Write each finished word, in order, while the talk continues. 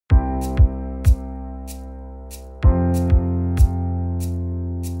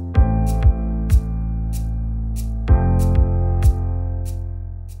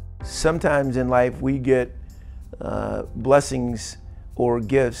sometimes in life we get blessings or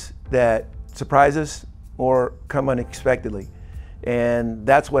gifts that surprise us or come unexpectedly. And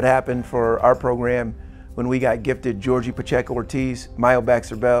that's what happened for our program when we got gifted Georgie Pacheco-Ortiz, Mayo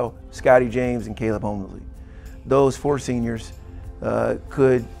Baxter-Bell, Scotty James, and Caleb Holmesley. Those 4 seniors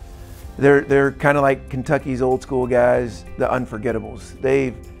they're kind of like Kentucky's old school guys, the unforgettables.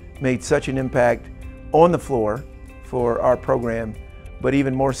 They've made such an impact on the floor for our program, but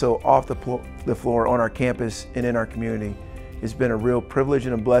even more so off the floor on our campus and in our community. It's been a real privilege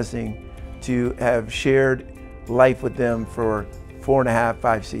and a blessing to have shared life with them for 4.5,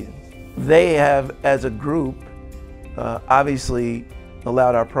 5 seasons. They have, as a group, obviously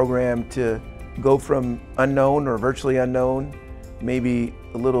allowed our program to go from unknown or virtually unknown, maybe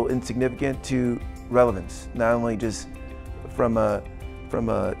a little insignificant, to relevance, not only just from a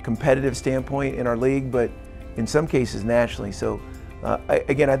competitive standpoint in our league, but in some cases nationally. So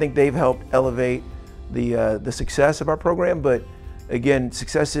again, I think they've helped elevate the success of our program, but again,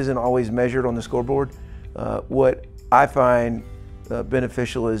 success isn't always measured on the scoreboard. What I find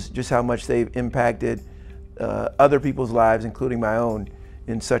beneficial is just how much they've impacted other people's lives, including my own,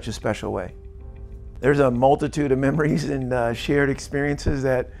 in such a special way. There's a multitude of memories and shared experiences,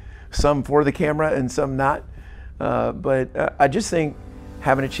 that some for the camera and some not. But I just think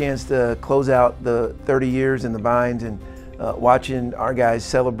having a chance to close out the 30 years in the Vines and watching our guys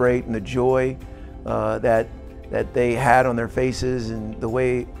celebrate and the joy that they had on their faces and the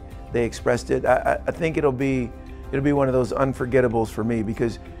way they expressed it, I think it'll be one of those unforgettables for me,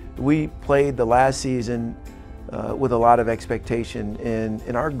 because we played the last season with a lot of expectation, and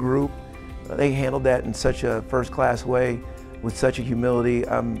in our group, they handled that in such a first-class way, with such a humility.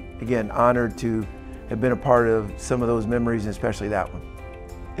 I'm, again, honored to have been a part of some of those memories, and especially that one.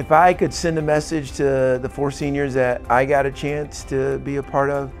 If I could send a message to the 4 seniors that I got a chance to be a part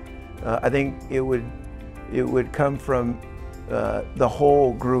of, I think it would come from the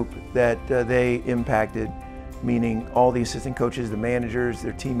whole group that they impacted, meaning all the assistant coaches, the managers,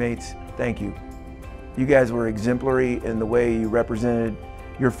 their teammates. Thank you. You guys were exemplary in the way you represented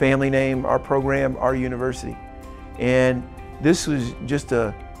your family name, our program, our university. And this was just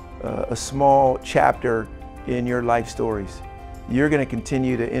a small chapter in your life stories. You're going to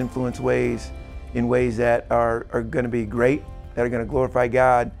continue to influence in ways that are going to be great, that are going to glorify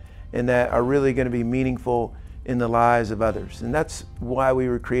God, and that are really going to be meaningful in the lives of others. And that's why we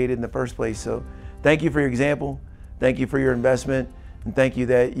were created in the first place. So thank you for your example, thank you for your investment, and thank you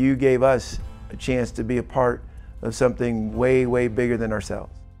that you gave us a chance to be a part of something way, way bigger than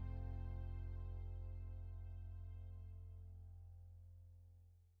ourselves.